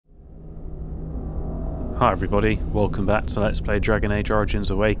Hi everybody, welcome back to Let's Play Dragon Age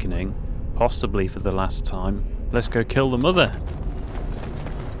Origins Awakening, possibly for the last time. Let's go kill the mother!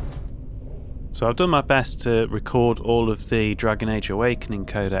 So I've done my best to record all of the Dragon Age Awakening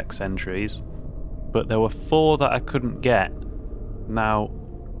codex entries, but there were 4 that I couldn't get. Now,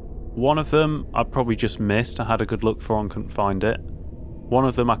 one of them I probably just missed, I had a good look for and couldn't find it. One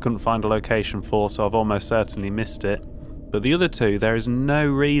of them I couldn't find a location for, so I've almost certainly missed it. But the other 2, there is no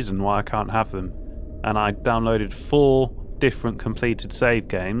reason why I can't have them. And I downloaded 4 different completed save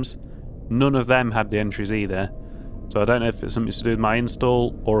games. None of them had the entries either. So I don't know if it's something to do with my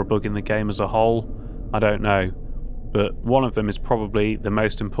install or a bug in the game as a whole. I don't know. But one of them is probably the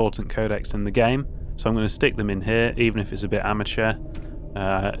most important codex in the game. So I'm going to stick them in here, even if it's a bit amateur.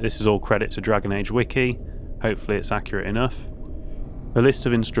 This is all credit to Dragon Age Wiki. Hopefully it's accurate enough. A list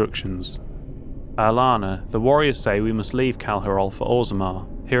of instructions. Alana, the warriors say we must leave Calharol for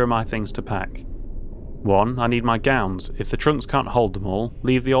Orzammar. Here are my things to pack. 1. I need my gowns. If the trunks can't hold them all,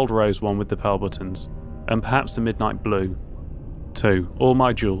 leave the old rose one with the pearl buttons. And perhaps the midnight blue. 2. All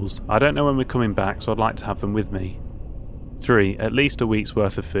my jewels. I don't know when we're coming back, so I'd like to have them with me. 3. At least a week's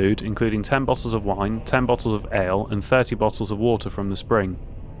worth of food, including 10 bottles of wine, 10 bottles of ale, and 30 bottles of water from the spring.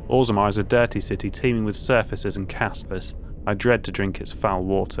 Orzammar is a dirty city teeming with surfacers and castless. I dread to drink its foul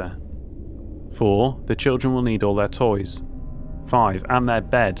water. 4. The children will need all their toys. 5. And their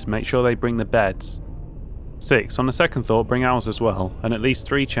beds. Make sure they bring the beds. 6. On a second thought, bring ours as well, and at least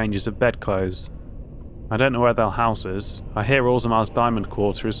 3 changes of bedclothes. I don't know where they'll house us. I hear Orzammar's diamond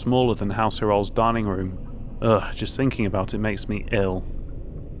quarter is smaller than House Herol's dining room. Ugh, just thinking about it makes me ill.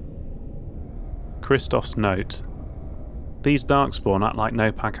 Christoph's note. These Darkspawn act like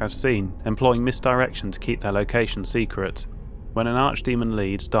no pack I've seen, employing misdirection to keep their location secret. When an archdemon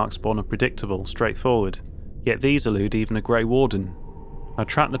leads, Darkspawn are predictable, straightforward, yet these elude even a Grey Warden. I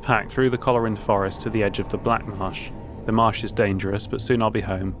tracked the pack through the Coleraine forest to the edge of the Black Marsh. The marsh is dangerous, but soon I'll be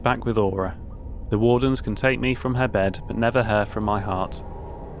home, back with Aura. The Wardens can take me from her bed, but never her from my heart.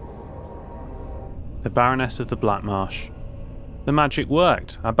 The Baroness of the Black Marsh. The magic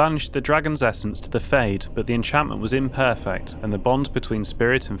worked. I banished the dragon's essence to the Fade, but the enchantment was imperfect, and the bond between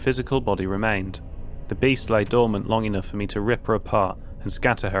spirit and physical body remained. The beast lay dormant long enough for me to rip her apart and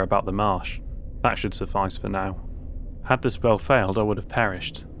scatter her about the marsh. That should suffice for now. Had the spell failed, I would have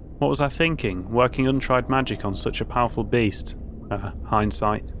perished. What was I thinking, working untried magic on such a powerful beast?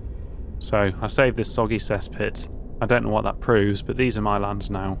 Hindsight. So, I saved this soggy cesspit. I don't know what that proves, but these are my lands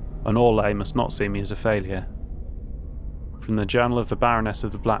now, and Orlais must not see me as a failure. From the Journal of the Baroness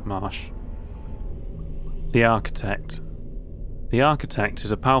of the Black Marsh. The Architect. The Architect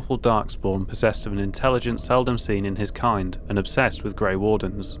is a powerful Darkspawn possessed of an intelligence seldom seen in his kind, and obsessed with Grey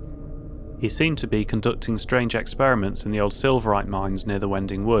Wardens. He seemed to be conducting strange experiments in the old Silverite mines near the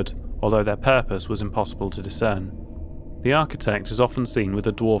Wending Wood, although their purpose was impossible to discern. The Architect is often seen with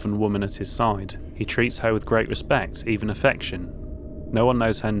a dwarven woman at his side. He treats her with great respect, even affection. No one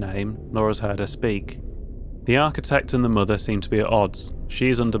knows her name, nor has heard her speak. The Architect and the Mother seem to be at odds. She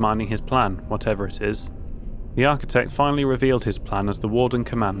is undermining his plan, whatever it is. The Architect finally revealed his plan as the Warden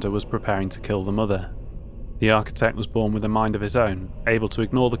Commander was preparing to kill the Mother. The Architect was born with a mind of his own, able to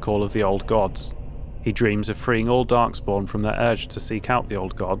ignore the call of the old gods. He dreams of freeing all Darkspawn from their urge to seek out the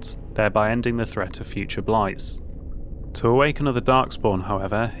old gods, thereby ending the threat of future blights. To awaken other Darkspawn,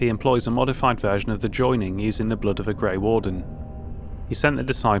 however, he employs a modified version of the joining using the blood of a Grey Warden. He sent the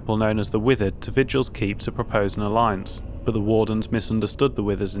disciple known as the Withered to Vigil's Keep to propose an alliance, but the Wardens misunderstood the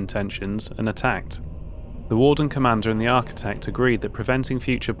Wither's intentions and attacked. The Warden Commander and the Architect agreed that preventing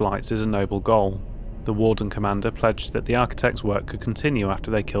future blights is a noble goal. The Warden Commander pledged that the Architect's work could continue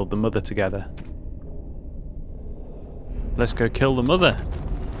after they killed the Mother together. Let's go kill the Mother!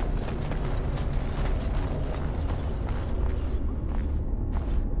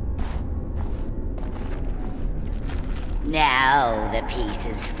 Now the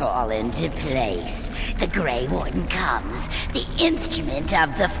pieces fall into place. The Grey Warden comes, the instrument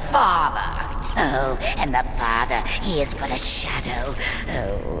of the Father. Oh, and the Father, he is but a shadow.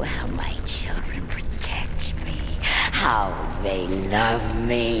 Oh, how my children protect me. How they love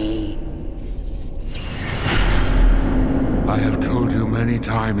me. I have told you many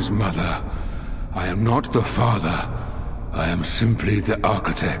times, Mother. I am not the Father. I am simply the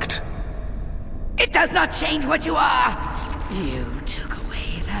Architect. It does not change what you are! You took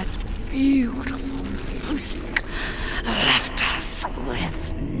away that beautiful music, left us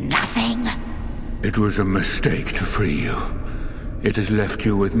with nothing. It was a mistake to free you. It has left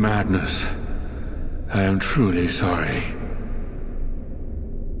you with madness. I am truly sorry.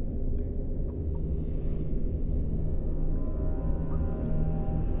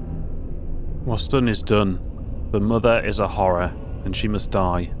 What's done is done. The mother is a horror, and she must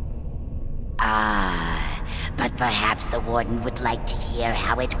die. Ah, but perhaps the Warden would like to hear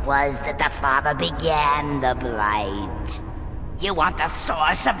how it was that the father began the Blight. You want the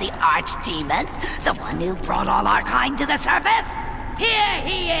source of the archdemon? The one who brought all our kind to the surface? Here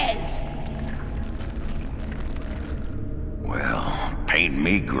he is! Well, paint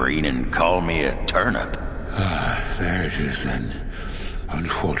me green and call me a turnip. Ah, there it is then.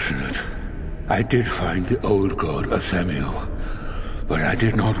 Unfortunate. I did find the old god Nathaniel, but I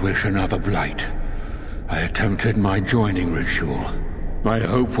did not wish another blight. I attempted my joining ritual. My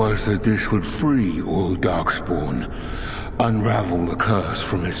hope was that this would free all Darkspawn, unravel the curse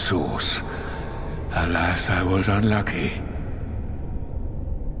from its source. Alas, I was unlucky.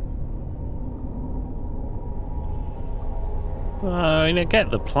 I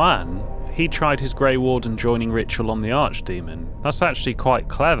get the plan. He tried his Grey Warden joining ritual on the Archdemon. That's actually quite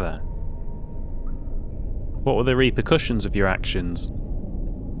clever. What were the repercussions of your actions?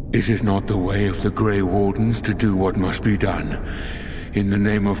 Is it not the way of the Grey Wardens to do what must be done, in the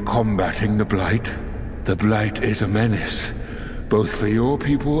name of combating the Blight? The Blight is a menace, both for your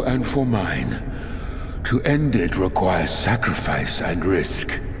people and for mine. To end it requires sacrifice and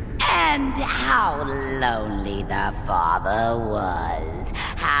risk. And how lonely the father was.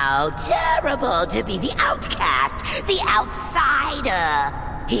 How terrible to be the outcast, the outsider.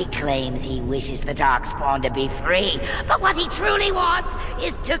 He claims he wishes the Darkspawn to be free, but what he truly wants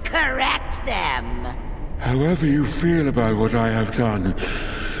is to correct them. However you feel about what I have done,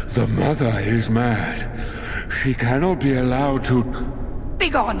 the mother is mad. She cannot be allowed to...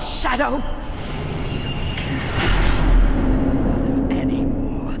 Begone, Shadow! Any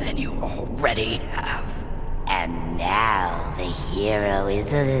more than you already have. And now the hero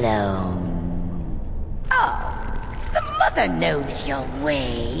is alone. Oh, the mother knows your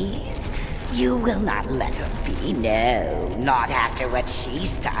ways. You will not let her be, no, not after what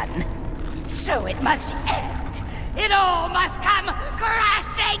she's done. So it must end. It all must come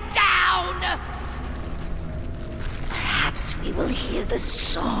crashing down! Perhaps we will hear the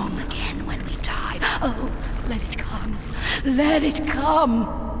song again when we die. Oh, let it come. Let it come.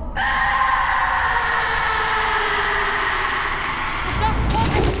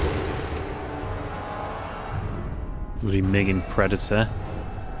 Bloody Megan Predator.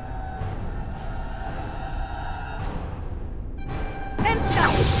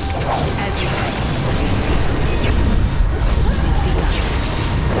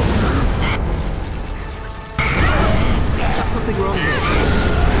 Something wrong here.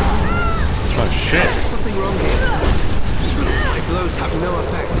 Oh shit. There's something wrong here. My blows have no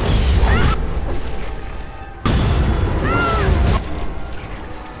effect.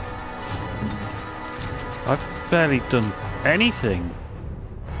 I've barely done anything.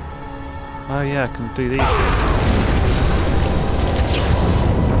 Oh yeah, I can do these things.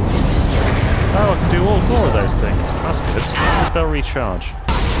 Oh, I can do all four of those things. That's good. They'll recharge.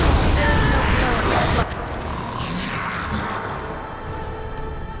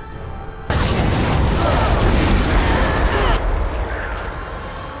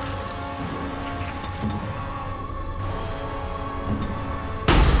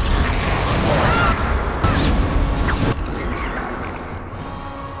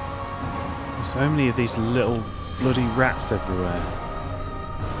 So many of these little bloody rats everywhere.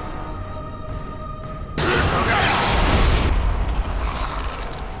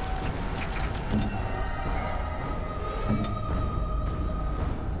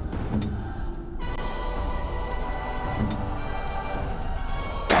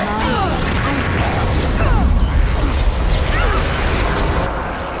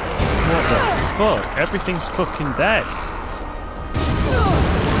 What the fuck? Everything's fucking dead.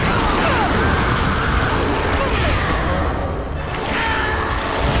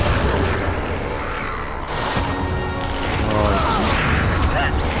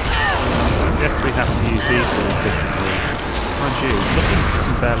 We have to use these things differently. Mind you, nothing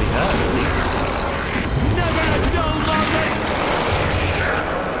can barely hurt. Never a dull moment!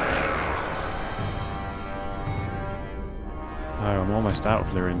 Oh, I'm almost out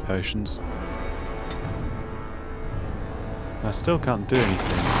of Lyrium potions. I still can't do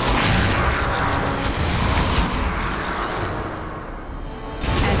anything.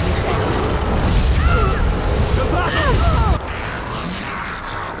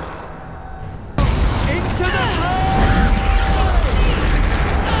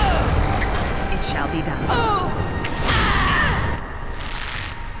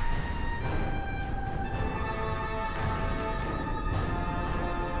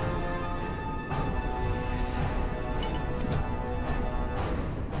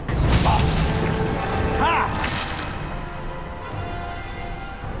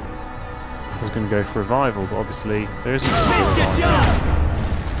 was going to go for revival, but obviously there isn't a revival.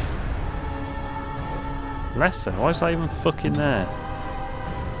 Lesser? Why is that even fucking there?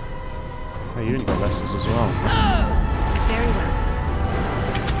 Oh, you only got lessers as well. Very well.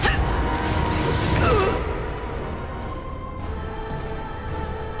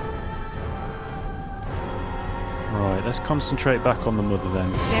 Right, let's concentrate back on the mother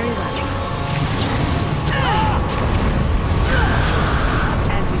then. Very well.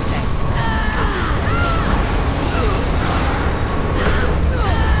 As you say.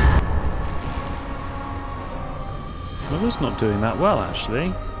 Mother's not doing that well,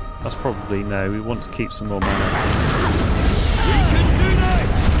 actually. That's probably no, we want to keep some more mana. We can do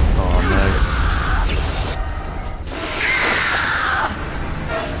this! Oh no.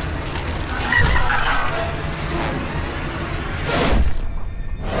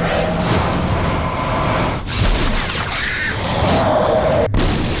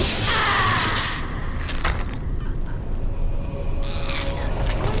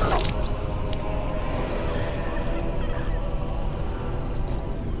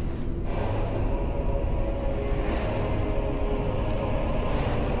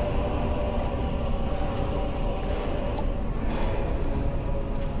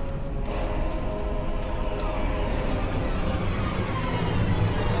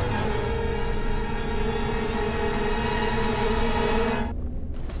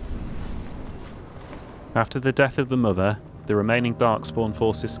 After the death of the mother, the remaining Darkspawn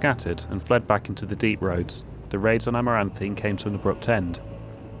forces scattered and fled back into the deep roads. The raids on Amaranthine came to an abrupt end.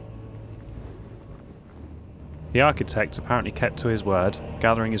 The architect apparently kept to his word,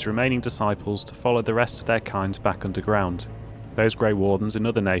 gathering his remaining disciples to follow the rest of their kind back underground. Those Grey Wardens in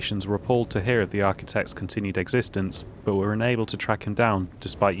other nations were appalled to hear of the architect's continued existence, but were unable to track him down,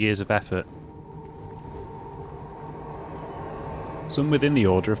 despite years of effort. Some within the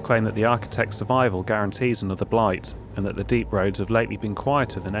Order have claimed that the architect's survival guarantees another blight, and that the deep roads have lately been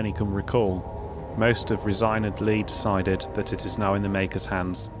quieter than any can recall. Most have resignedly decided that it is now in the Maker's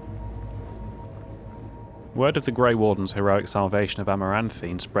hands. Word of the Grey Warden's heroic salvation of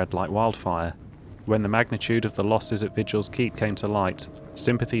Amaranthine spread like wildfire. When the magnitude of the losses at Vigil's Keep came to light,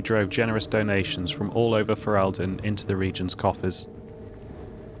 sympathy drove generous donations from all over Ferelden into the region's coffers.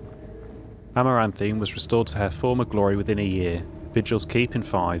 Amaranthine was restored to her former glory within a year, Vigil's Keep in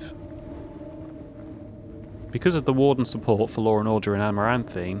 5. Because of the Warden's support for law and order in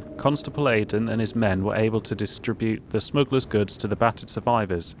Amaranthine, Constable Aidan and his men were able to distribute the smuggler's goods to the battered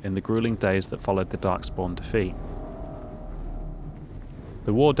survivors in the grueling days that followed the Darkspawn defeat.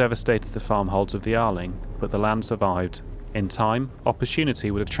 The war devastated the farmholds of the Arling, but the land survived. In time,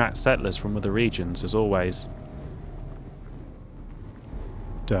 opportunity would attract settlers from other regions, as always.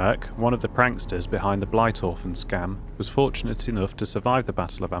 Dirk, one of the pranksters behind the Blight Orphan scam, was fortunate enough to survive the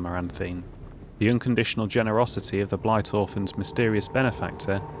Battle of Amaranthine. The unconditional generosity of the Blight Orphan's mysterious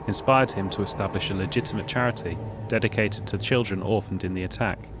benefactor inspired him to establish a legitimate charity dedicated to children orphaned in the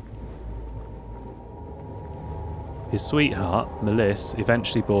attack. His sweetheart, Melisse,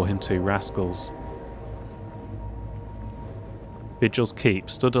 eventually bore him 2 rascals. Vigil's Keep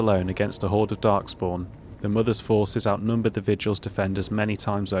stood alone against a horde of Darkspawn. The Mother's forces outnumbered the Vigil's defenders many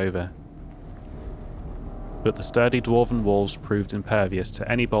times over. But the sturdy dwarven walls proved impervious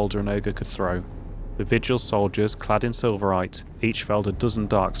to any boulder an ogre could throw. The Vigil's soldiers, clad in silverite, each felled a dozen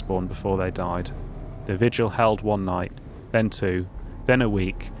Darkspawn before they died. The Vigil held one night, then 2, then a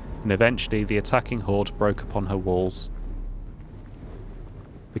week, and eventually the attacking horde broke upon her walls.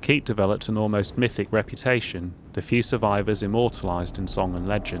 The keep developed an almost mythic reputation, the few survivors immortalised in song and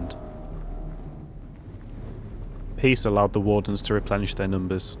legend. Peace allowed the Wardens to replenish their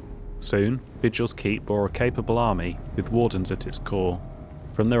numbers. Soon, Vigil's Keep bore a capable army, with Wardens at its core.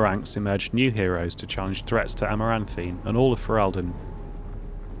 From the ranks emerged new heroes to challenge threats to Amaranthine and all of Ferelden.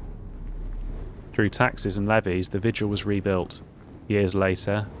 Through taxes and levies, the Vigil was rebuilt. Years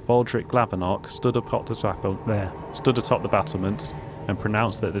later, Voldric Glavenok stood atop the battlements and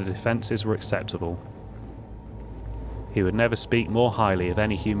pronounced that the defences were acceptable. He would never speak more highly of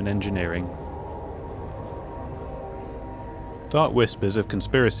any human engineering. Dark whispers of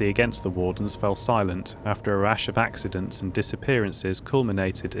conspiracy against the Wardens fell silent after a rash of accidents and disappearances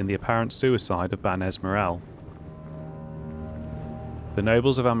culminated in the apparent suicide of Ban Esmerel. The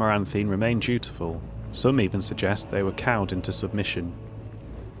nobles of Amaranthine remained dutiful. Some even suggest they were cowed into submission.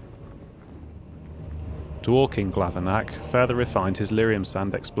 Dwarking Glavenac further refined his lyrium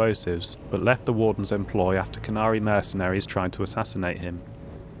sand explosives, but left the Warden's employ after Canary mercenaries tried to assassinate him.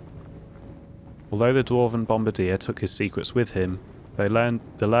 Although the Dwarven bombardier took his secrets with him, the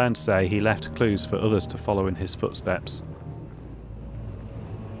learned say he left clues for others to follow in his footsteps.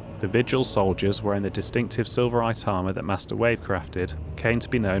 The Vigil soldiers, wearing the distinctive silverite armour that Master Wave crafted, came to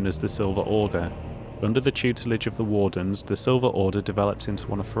be known as the Silver Order. Under the tutelage of the Wardens, the Silver Order developed into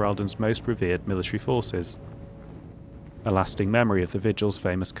one of Ferelden's most revered military forces, a lasting memory of the Vigil's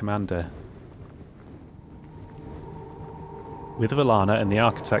famous commander. With Valana and the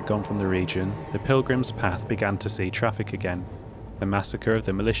Architect gone from the region, the Pilgrim's Path began to see traffic again. The massacre of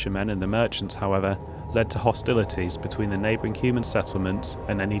the militiamen and the merchants, however, led to hostilities between the neighbouring human settlements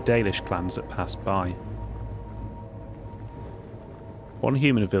and any Dalish clans that passed by. One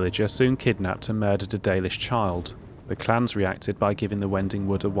human villager soon kidnapped and murdered a Dalish child. The clans reacted by giving the Wending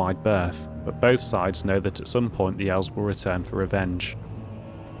Wood a wide berth, but both sides know that at some point the elves will return for revenge.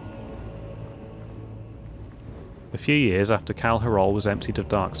 A few years after Kal Harol was emptied of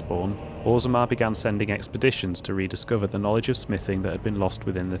Darkspawn, Orzammar began sending expeditions to rediscover the knowledge of smithing that had been lost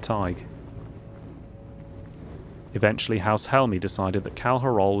within the Tig. Eventually House Helmi decided that Kal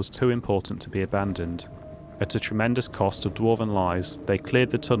Harol was too important to be abandoned. At a tremendous cost of dwarven lives, they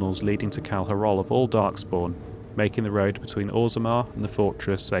cleared the tunnels leading to Kal Harol of all Darkspawn, making the road between Orzammar and the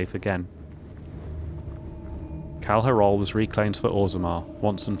fortress safe again. Kal Harol was reclaimed for Orzammar,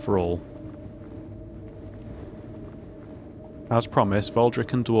 once and for all. As promised,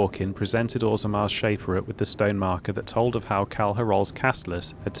 Voldric and Dworkin presented Orzammar's Shaperate with the stone marker that told of how Kal Harol's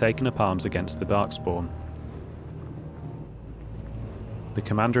Castless had taken up arms against the Darkspawn. The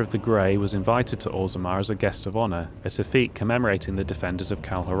commander of the Grey was invited to Orzammar as a guest of honour, at a feat commemorating the defenders of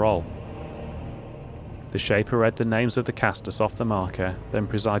Kal Harol. The Shaper read the names of the casters off the marker, then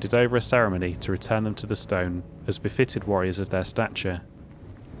presided over a ceremony to return them to the stone, as befitted warriors of their stature.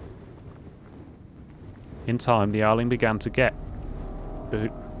 In time, the Arling began to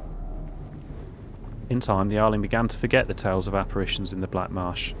forget the tales of apparitions in the Black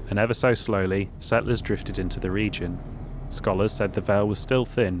Marsh, and ever so slowly, settlers drifted into the region. Scholars said the veil was still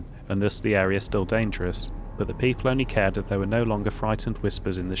thin, and thus the area still dangerous, but the people only cared that there were no longer frightened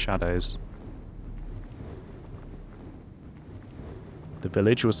whispers in the shadows. The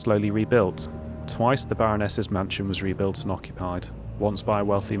village was slowly rebuilt. Twice the Baroness's mansion was rebuilt and occupied, once by a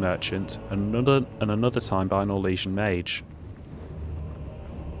wealthy merchant, and another time by an Orlesian mage.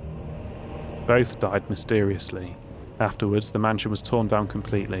 Both died mysteriously. Afterwards, the mansion was torn down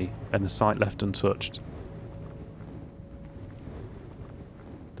completely, and the site left untouched.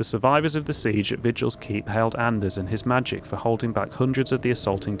 The survivors of the siege at Vigil's Keep hailed Anders and his magic for holding back hundreds of the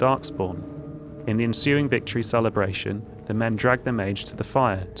assaulting Darkspawn. In the ensuing victory celebration, the men dragged the mage to the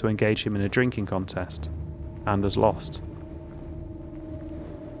fire to engage him in a drinking contest. Anders lost.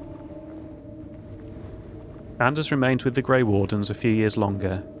 Anders remained with the Grey Wardens a few years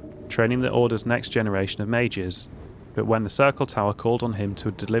longer, training the Order's next generation of mages, but when the Circle Tower called on him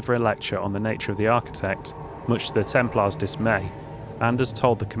to deliver a lecture on the nature of the Architect, much to the Templars' dismay, Anders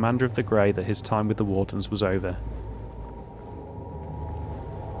told the commander of the Grey that his time with the Wardens was over.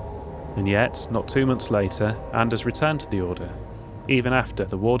 And yet, not 2 months later, Anders returned to the Order, even after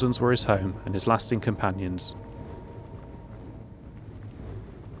the Wardens were his home and his lasting companions.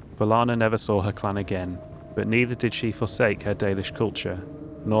 Valana never saw her clan again, but neither did she forsake her Dalish culture,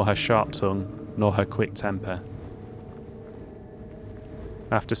 nor her sharp tongue, nor her quick temper.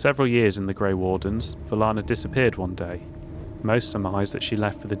 After several years in the Grey Wardens, Valana disappeared one day. Most surmise that she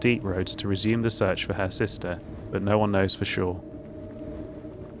left for the Deep Roads to resume the search for her sister, but no one knows for sure.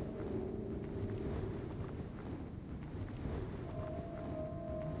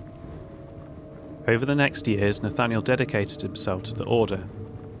 Over the next years, Nathaniel dedicated himself to the Order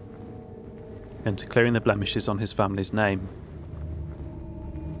and to clearing the blemishes on his family's name.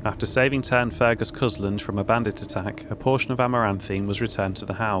 After saving Tern Fergus Cusland from a bandit attack, a portion of Amaranthine was returned to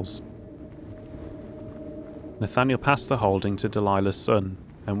the Howes. Nathaniel passed the holding to Delilah's son,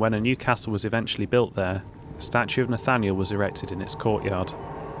 and when a new castle was eventually built there, a statue of Nathaniel was erected in its courtyard.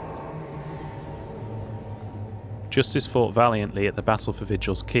 Justice fought valiantly at the battle for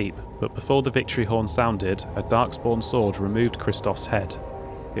Vigil's Keep, but before the victory horn sounded, a Darkspawn sword removed Christoph's head.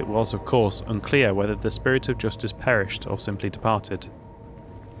 It was, of course, unclear whether the spirit of justice perished or simply departed.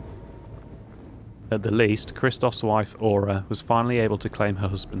 At the least, Christoph's wife, Aura, was finally able to claim her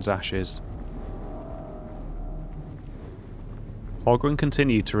husband's ashes. Oghren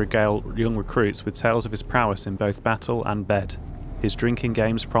continued to regale young recruits with tales of his prowess in both battle and bed. His drinking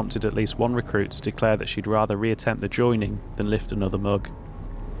games prompted at least one recruit to declare that she'd rather reattempt the joining than lift another mug.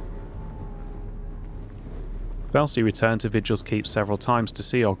 Velsi returned to Vigil's Keep several times to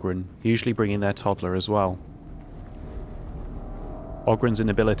see Oghren, usually bringing their toddler as well. Oghren's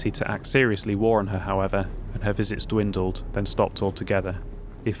inability to act seriously wore on her, however, and her visits dwindled, then stopped altogether.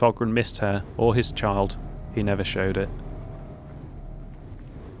 If Oghren missed her, or his child, he never showed it.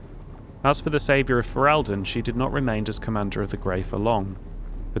 As for the saviour of Ferelden, she did not remain as commander of the Grey for long.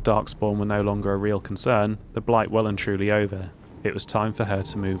 The Darkspawn were no longer a real concern, the Blight well and truly over. It was time for her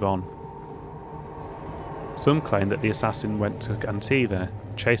to move on. Some claim that the assassin went to Antiva,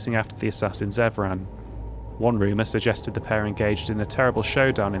 chasing after the assassin Zevran. One rumour suggested the pair engaged in a terrible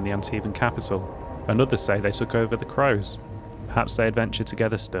showdown in the Antivan capital, and others say they took over the Crows. Perhaps they adventure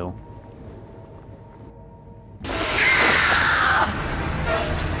together still.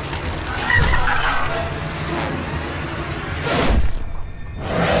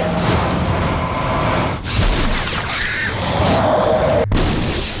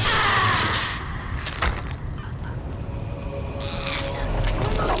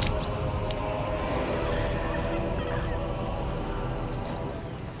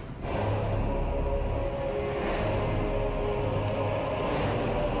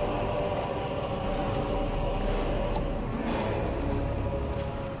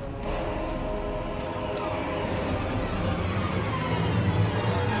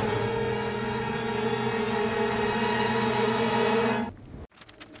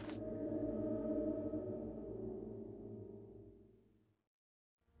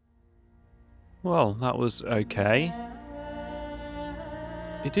 Well, that was okay.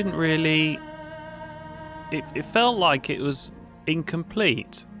 It didn't really... It felt like it was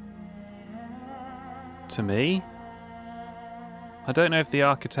incomplete to me. I don't know if the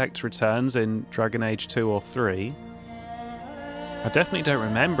architect returns in Dragon Age 2 or 3. I definitely don't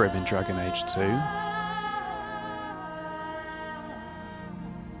remember him in Dragon Age 2.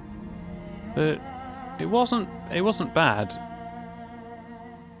 But it wasn't bad.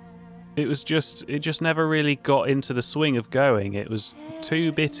 It just never really got into the swing of going. It was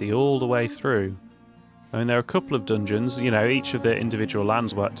too bitty all the way through. I mean, there are a couple of dungeons, you know, each of the individual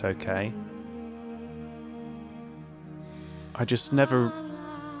lands worked okay. I just never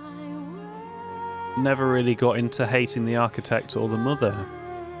really got into hating the architect or the mother.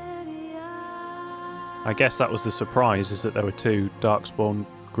 I guess that was the surprise, is that there were two Darkspawn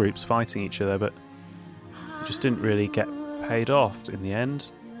groups fighting each other, but it just didn't really get paid off in the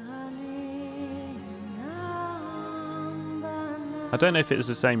end. I don't know if it was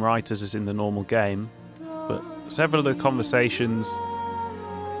the same writers as in the normal game, but several of the conversations...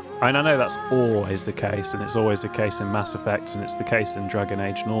 I know that's always the case, and it's always the case in Mass Effect, and it's the case in Dragon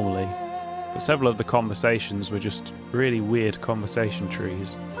Age normally, but several of the conversations were just really weird conversation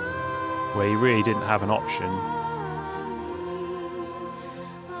trees, where you really didn't have an option.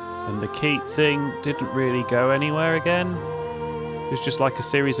 And the Keat thing didn't really go anywhere again. It was just like a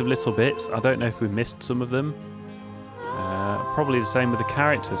series of little bits. I don't know if we missed some of them. Probably the same with the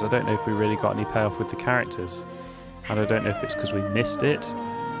characters. I don't know if we really got any payoff with the characters. And I don't know if it's because we missed it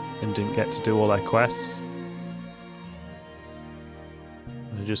and didn't get to do all their quests.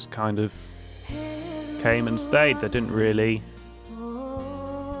 They just kind of came and stayed. They didn't really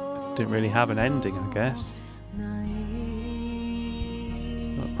have an ending, I guess.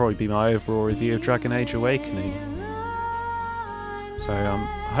 That'll probably be my overall review of Dragon Age Awakening. So I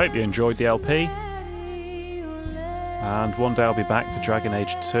hope you enjoyed the LP. And one day I'll be back for Dragon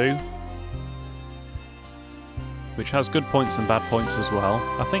Age 2, which has good points and bad points as well.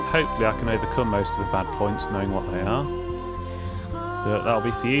 I think hopefully I can overcome most of the bad points knowing what they are. But that'll be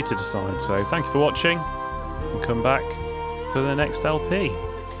for you to decide. So thank you for watching, and come back for the next LP.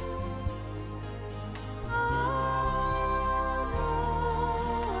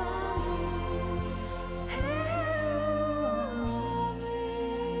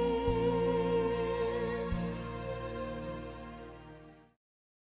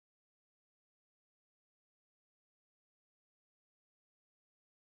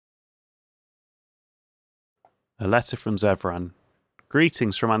 A letter from Zevran.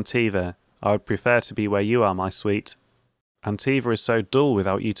 Greetings from Antiva. I would prefer to be where you are, my sweet. Antiva is so dull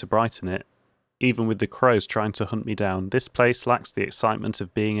without you to brighten it. Even with the crows trying to hunt me down, this place lacks the excitement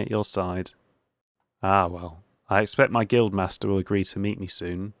of being at your side. Ah well, I expect my guildmaster will agree to meet me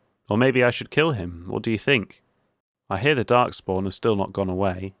soon. Or maybe I should kill him, what do you think? I hear the Darkspawn have still not gone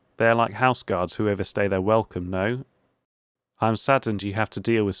away. They are like house guards who overstay their welcome, no? I am saddened you have to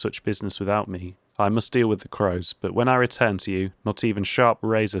deal with such business without me. I must deal with the crows, but when I return to you, not even sharp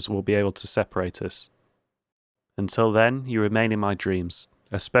razors will be able to separate us. Until then, you remain in my dreams,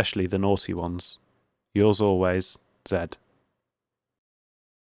 especially the naughty ones. Yours always, Zed.